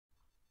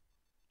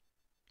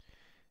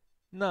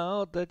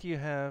Now that you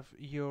have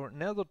your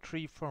nether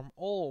tree farm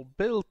all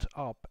built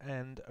up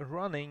and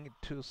running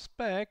to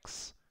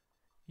specs,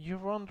 you're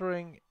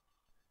wondering,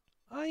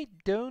 I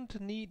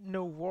don't need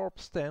no warp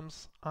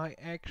stems, I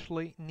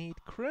actually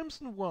need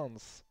crimson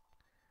ones.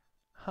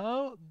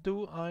 How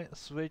do I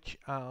switch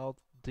out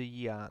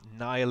the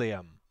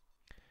Nylium?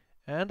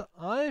 And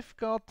I've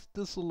got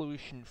the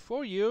solution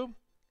for you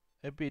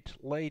a bit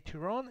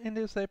later on in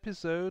this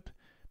episode,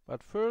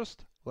 but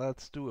first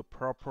let's do a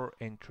proper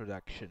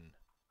introduction.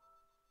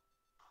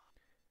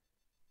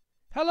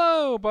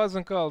 Hello boys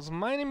and girls,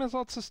 my name is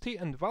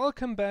Otsusti and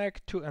welcome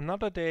back to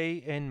another day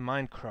in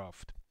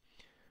Minecraft.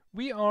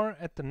 We are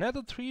at the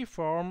Nether Tree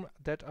farm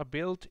that I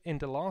built in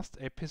the last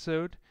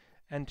episode,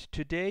 and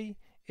today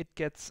it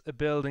gets a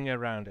building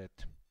around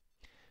it.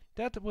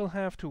 That will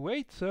have to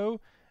wait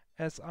though,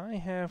 as I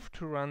have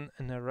to run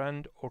an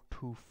errand or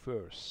two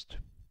first.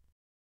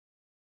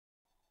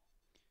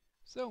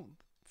 So,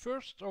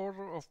 first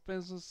order of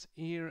business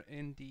here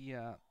in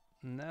the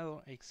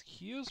Nether,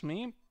 excuse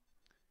me,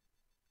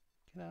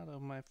 get out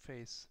of my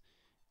face,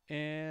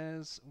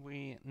 is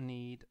we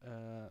need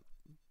a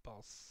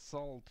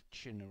basalt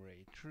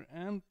generator,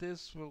 and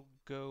this will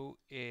go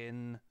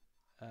in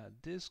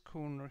this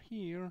corner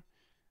here.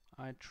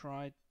 I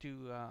tried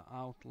to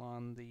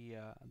outline the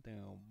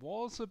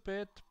walls a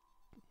bit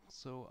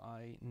so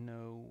I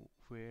know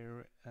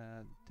where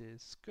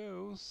this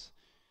goes.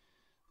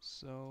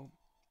 So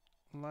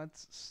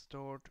let's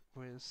start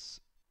with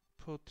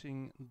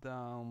putting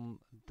down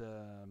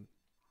the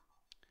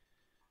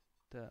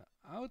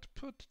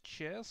output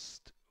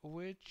chest,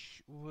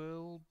 which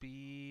will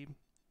be,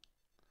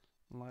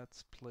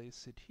 let's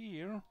place it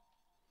here,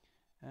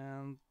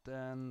 and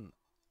then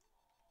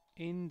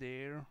in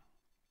there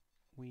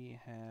we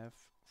have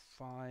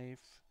 5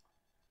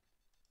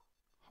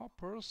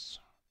 hoppers,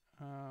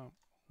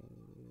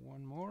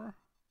 one more,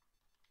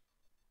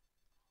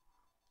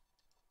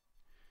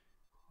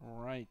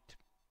 right,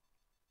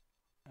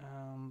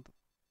 and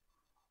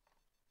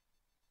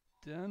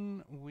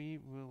then we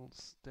will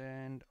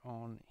stand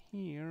on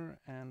here,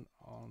 and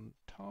on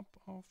top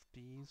of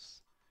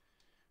these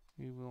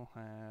we will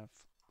have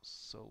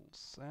soul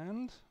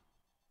sand,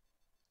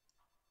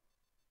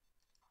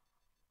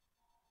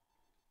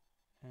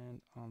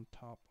 and on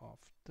top of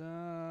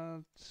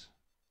that,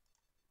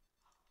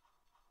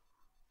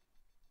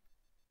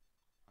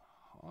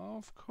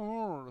 of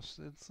course,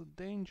 it's a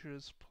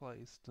dangerous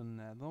place, the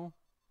Nether.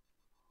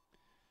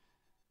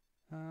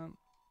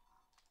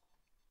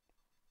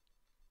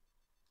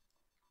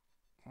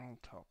 On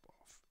top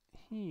of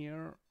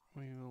here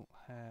we will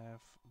have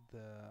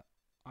the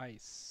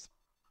ice.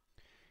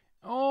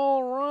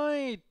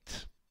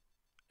 Alright!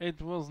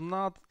 It was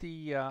not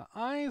the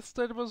ice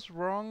that was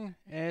wrong,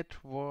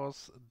 it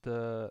was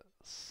the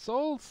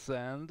soul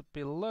sand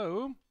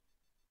below,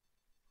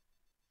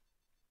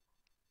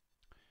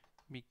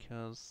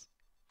 because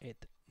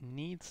it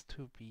needs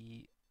to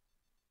be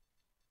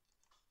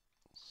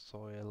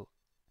soil,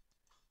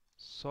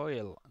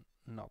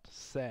 not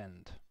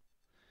sand.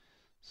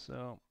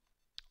 So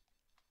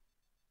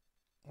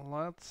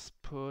let's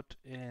put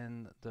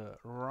in the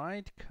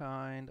right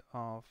kind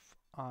of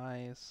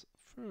ice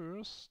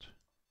first,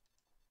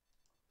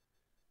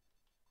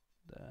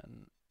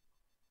 then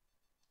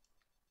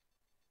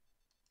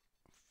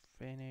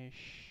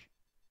finish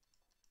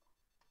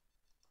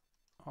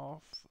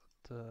off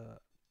the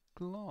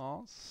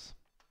glass,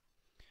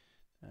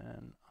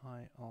 and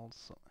I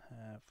also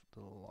have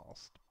the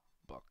last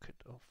bucket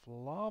of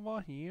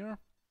lava here,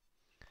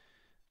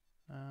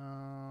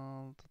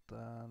 and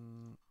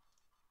then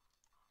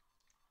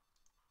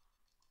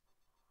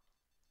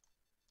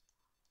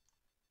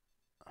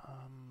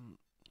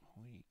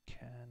we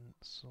can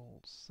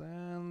soul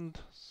sand,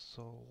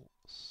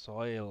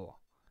 soil.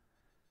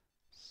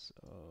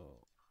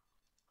 So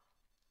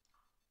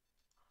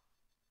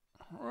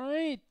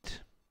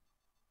right,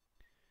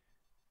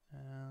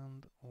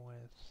 and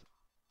with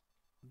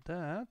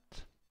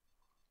that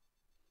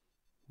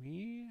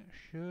we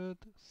should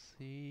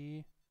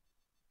see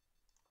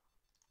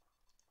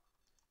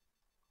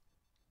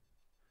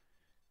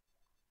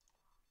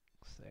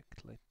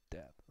exactly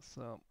that.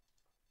 So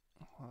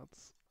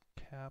let's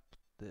cap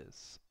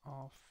this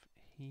off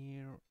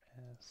here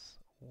as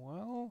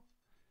well,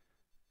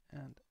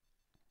 and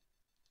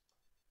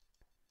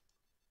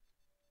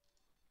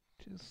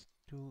just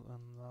do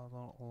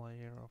another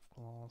layer of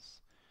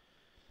glass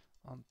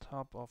on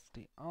top of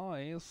the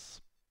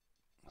ice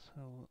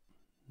so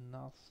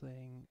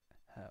nothing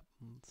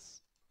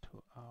happens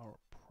to our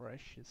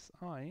precious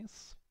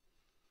ice.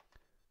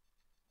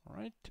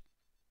 Right,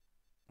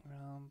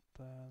 and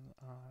then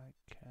I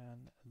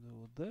can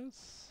do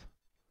this,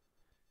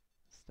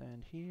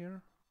 stand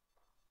here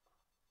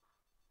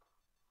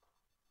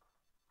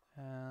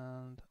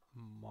and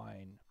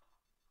mine,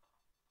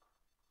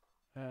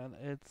 and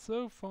it's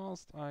so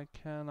fast I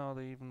cannot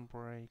even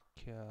break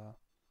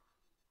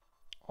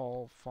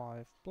all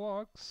 5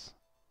 blocks.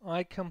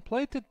 I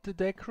completed the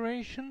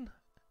decoration,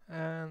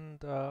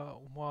 and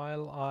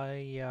while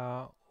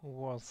I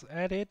was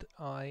added,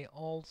 I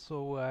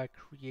also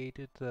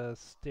created a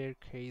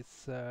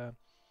staircase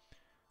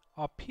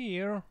up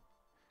here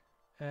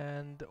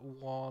and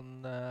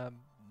one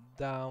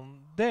down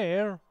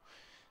there.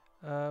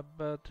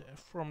 But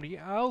from the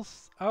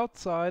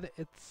outside,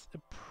 it's a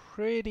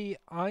pretty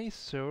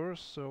eyesore,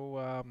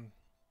 so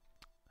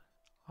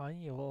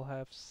I will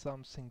have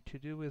something to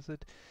do with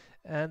it.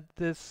 And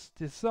this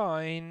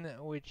design,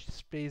 which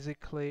is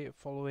basically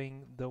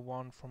following the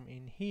one from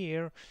in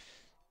here,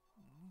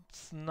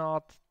 it's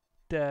not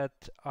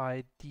that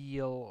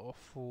ideal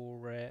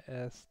for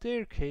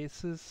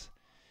staircases.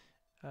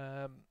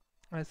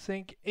 I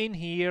think in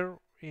here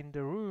in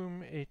the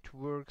room it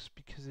works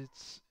because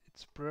it's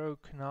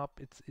broken up,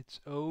 it's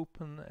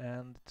open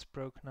and it's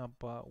broken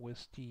up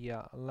with the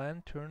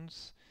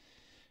lanterns.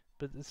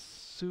 But as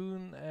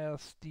soon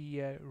as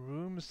the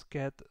rooms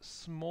get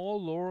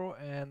smaller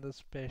and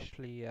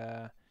especially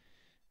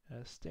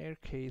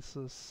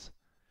staircases,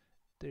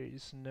 there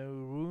is no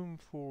room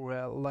for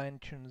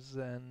lanterns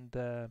and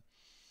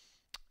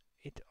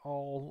it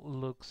all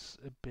looks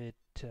a bit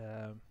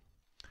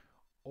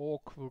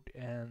awkward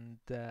and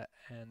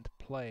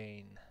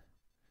plain.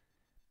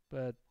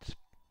 But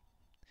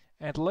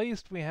at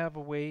least we have a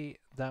way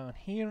down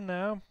here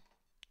now,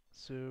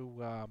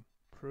 so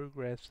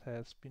progress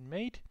has been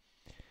made.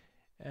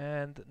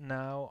 And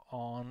now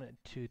on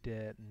to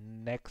the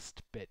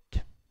next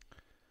bit.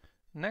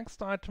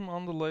 Next item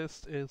on the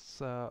list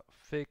is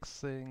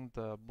fixing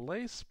the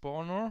blaze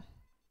spawner.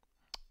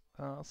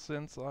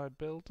 Since I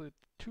built it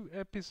 2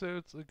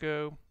 episodes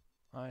ago,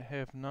 I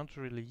have not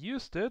really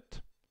used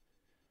it.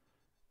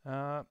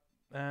 And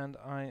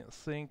I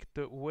think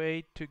the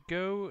way to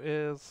go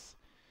is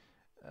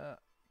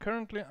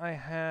currently I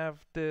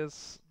have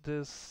this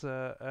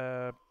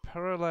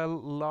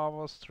parallel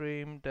lava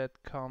stream that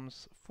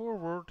comes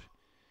forward,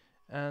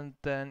 and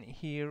then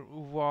here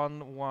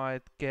one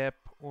wide gap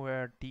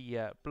where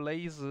the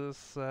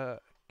blazes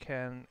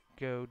can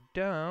go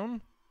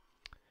down.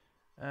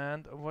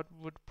 And what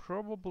would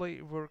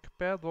probably work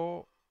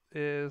better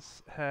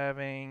is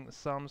having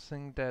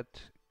something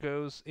that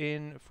goes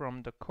in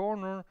from the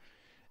corner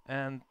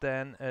and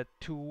then a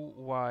too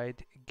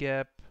wide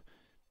gap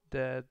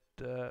that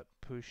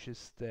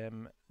pushes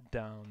them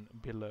down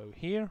below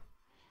here.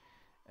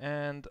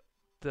 And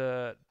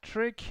the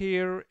trick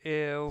here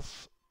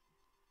is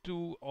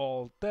do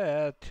all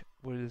that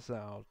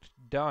without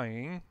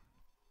dying.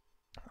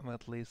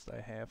 At least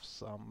I have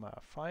some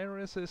fire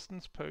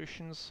resistance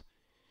potions,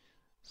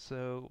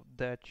 so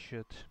that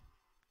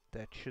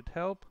should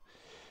help.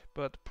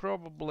 But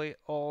probably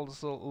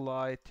also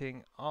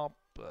lighting up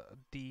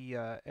the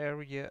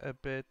area a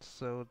bit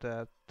so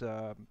that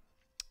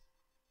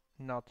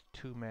not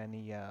too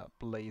many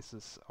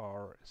blazes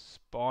are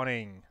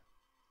spawning.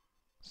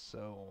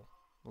 So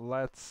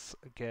let's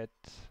get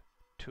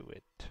to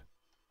it.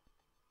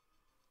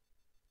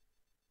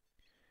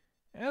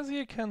 As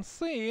you can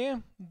see,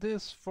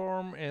 this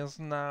farm is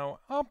now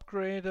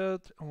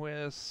upgraded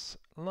with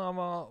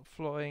lava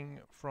flowing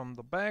from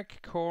the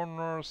back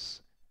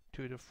corners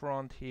to the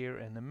front here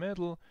in the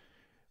middle,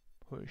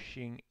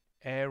 pushing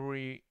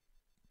every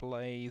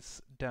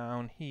blaze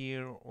down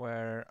here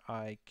where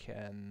I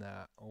can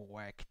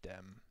whack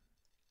them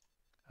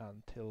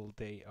until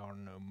they are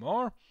no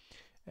more.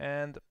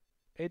 And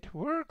it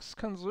works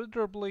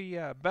considerably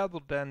better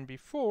than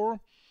before.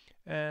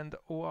 And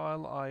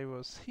while I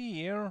was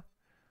here,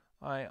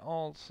 I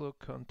also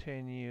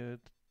continued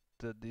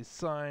the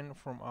design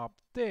from up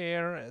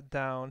there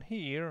down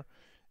here,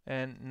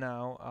 and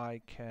now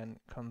I can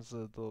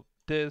consider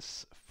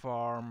this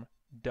farm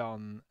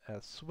done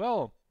as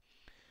well.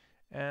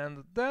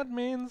 And that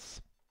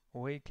means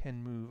we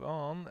can move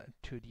on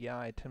to the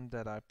item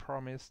that I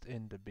promised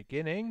in the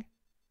beginning,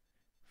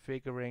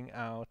 figuring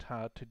out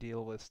how to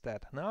deal with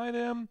that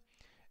item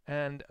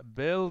and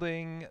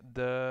building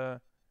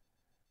the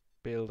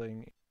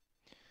building.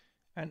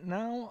 And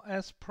now,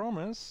 as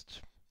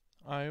promised,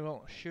 I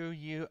will show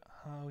you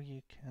how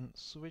you can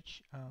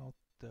switch out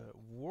the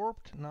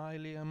warped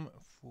Nylium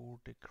for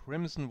the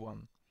crimson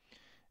one.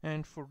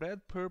 And for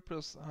that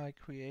purpose I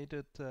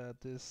created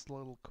this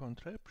little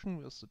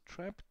contraption with a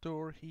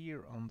trapdoor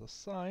here on the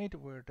side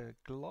where the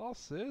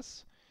glass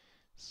is.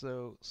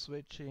 So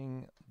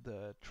switching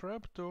the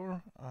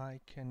trapdoor, I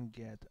can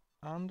get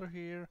under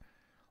here,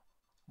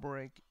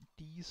 break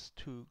these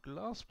 2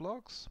 glass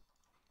blocks,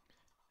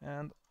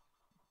 and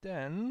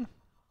then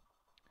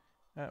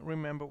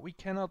remember, we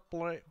cannot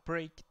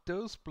break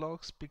those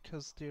blocks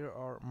because there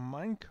are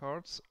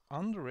minecarts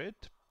under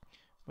it,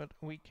 but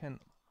we can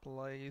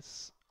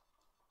place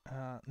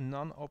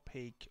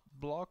non-opaque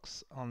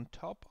blocks on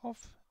top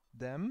of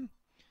them,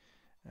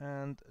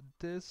 and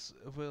this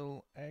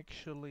will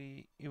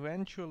actually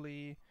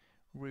eventually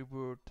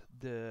revert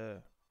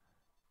the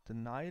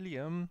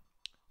Nylium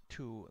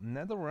to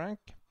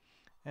netherrack,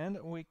 and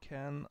we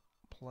can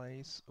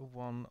place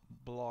 1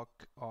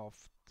 block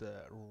of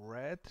the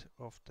red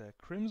of the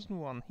crimson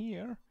one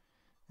here,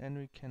 and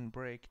we can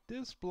break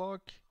this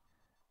block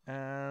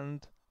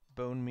and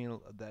bone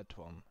meal that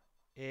one.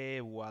 Et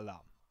voila!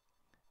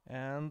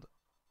 And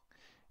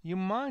you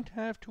might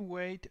have to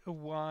wait a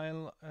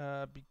while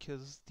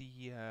because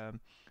the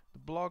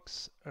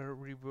blocks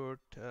revert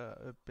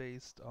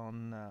based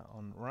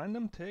on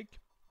random tick,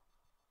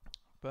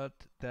 but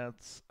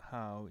that's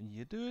how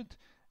you do it.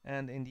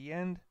 And in the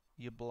end,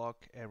 you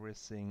block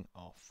everything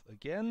off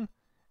again,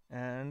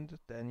 and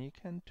then you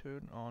can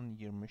turn on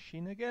your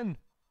machine again.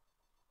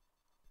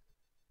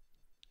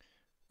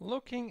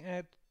 Looking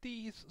at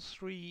these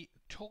three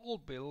tall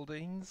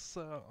buildings,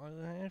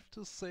 I have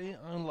to say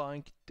I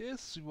like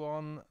this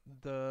one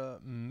the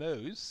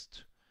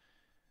most.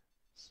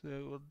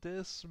 So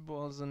this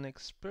was an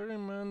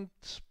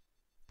experiment,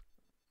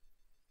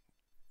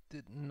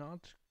 did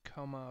not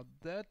come out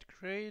that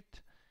great.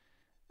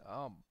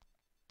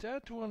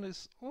 That one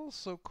is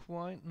also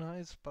quite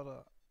nice,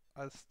 but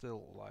I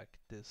still like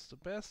this the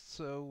best.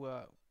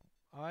 So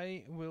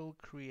I will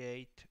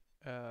create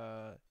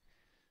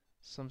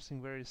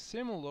something very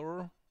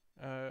similar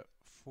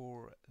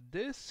for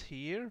this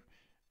here,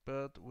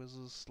 but with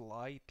a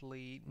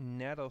slightly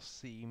nether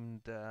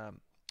themed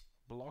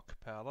block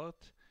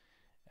palette,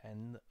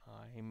 and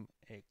I'm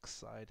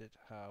excited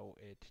how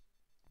it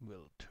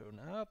will turn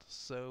out.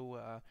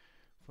 So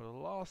for the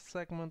last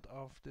segment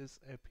of this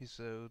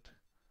episode,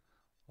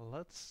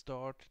 let's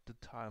start the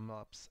time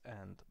lapse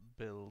and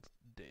build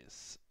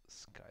this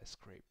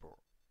skyscraper.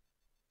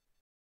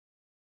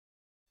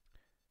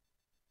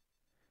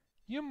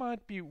 You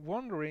might be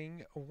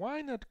wondering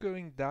why not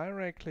going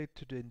directly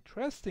to the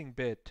interesting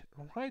bit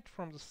right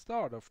from the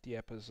start of the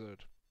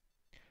episode.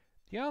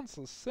 The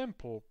answer is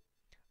simple.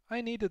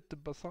 I needed the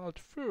basalt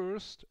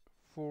first,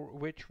 for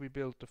which we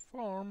built the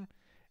farm,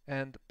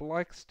 and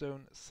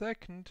blackstone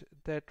second,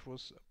 that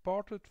was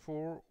bartered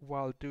for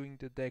while doing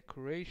the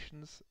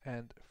decorations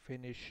and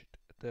finished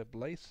the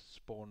blaze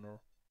spawner.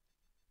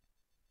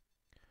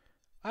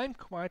 I'm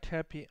quite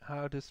happy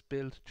how this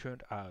build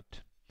turned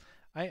out.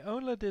 I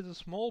only did a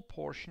small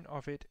portion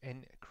of it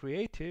in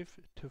creative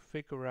to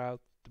figure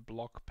out the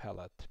block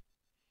palette.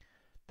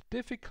 The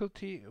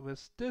difficulty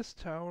with this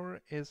tower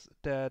is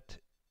that,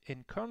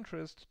 in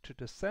contrast to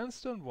the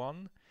sandstone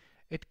one,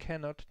 it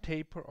cannot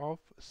taper off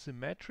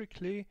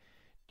symmetrically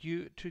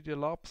due to the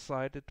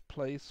lopsided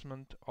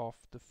placement of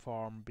the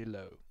farm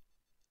below.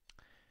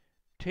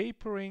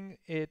 Tapering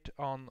it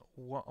on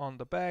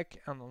the back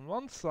and on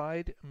one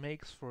side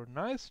makes for a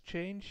nice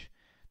change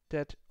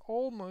that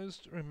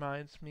almost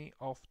reminds me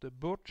of the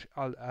Burj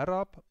Al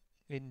Arab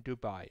in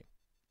Dubai,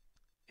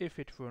 if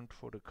it weren't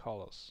for the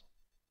colors.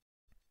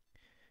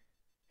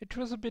 It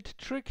was a bit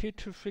tricky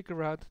to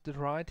figure out the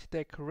right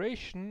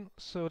decoration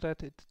so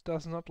that it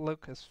does not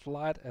look as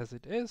flat as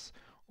it is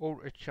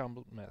or a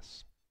jumbled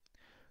mess.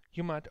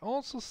 You might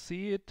also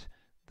see it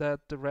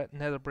that the red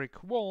nether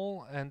brick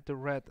wall and the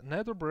red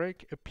nether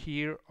brick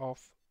appear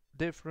of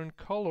different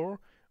color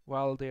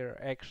while they are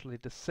actually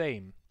the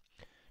same.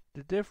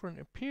 The different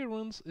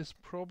appearance is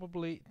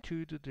probably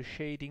due to the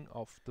shading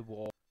of the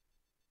wall.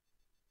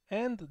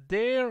 And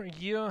there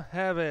you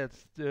have it,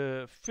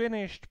 the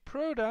finished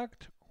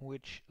product,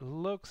 which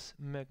looks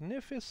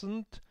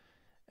magnificent,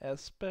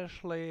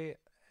 especially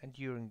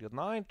during the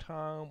night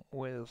time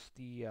with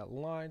the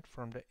light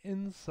from the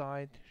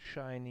inside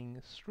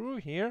shining through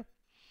here.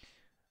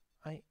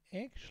 I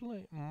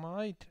actually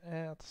might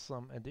add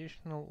some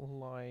additional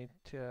light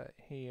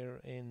here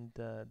in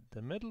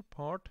the middle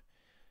part,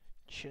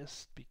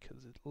 just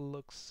because it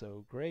looks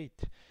so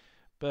great.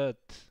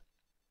 But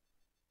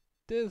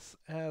this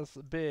has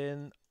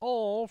been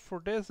all for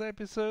this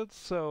episode,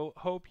 so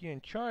hope you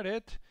enjoyed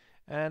it,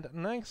 and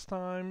next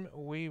time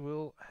we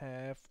will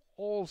have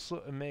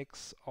also a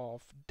mix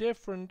of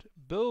different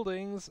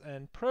buildings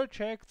and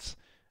projects.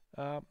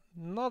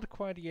 Not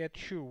quite yet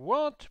sure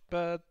what,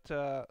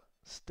 but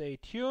stay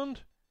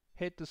tuned,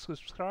 hit the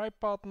subscribe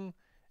button,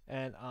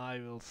 and I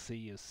will see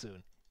you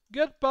soon.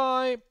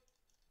 Goodbye!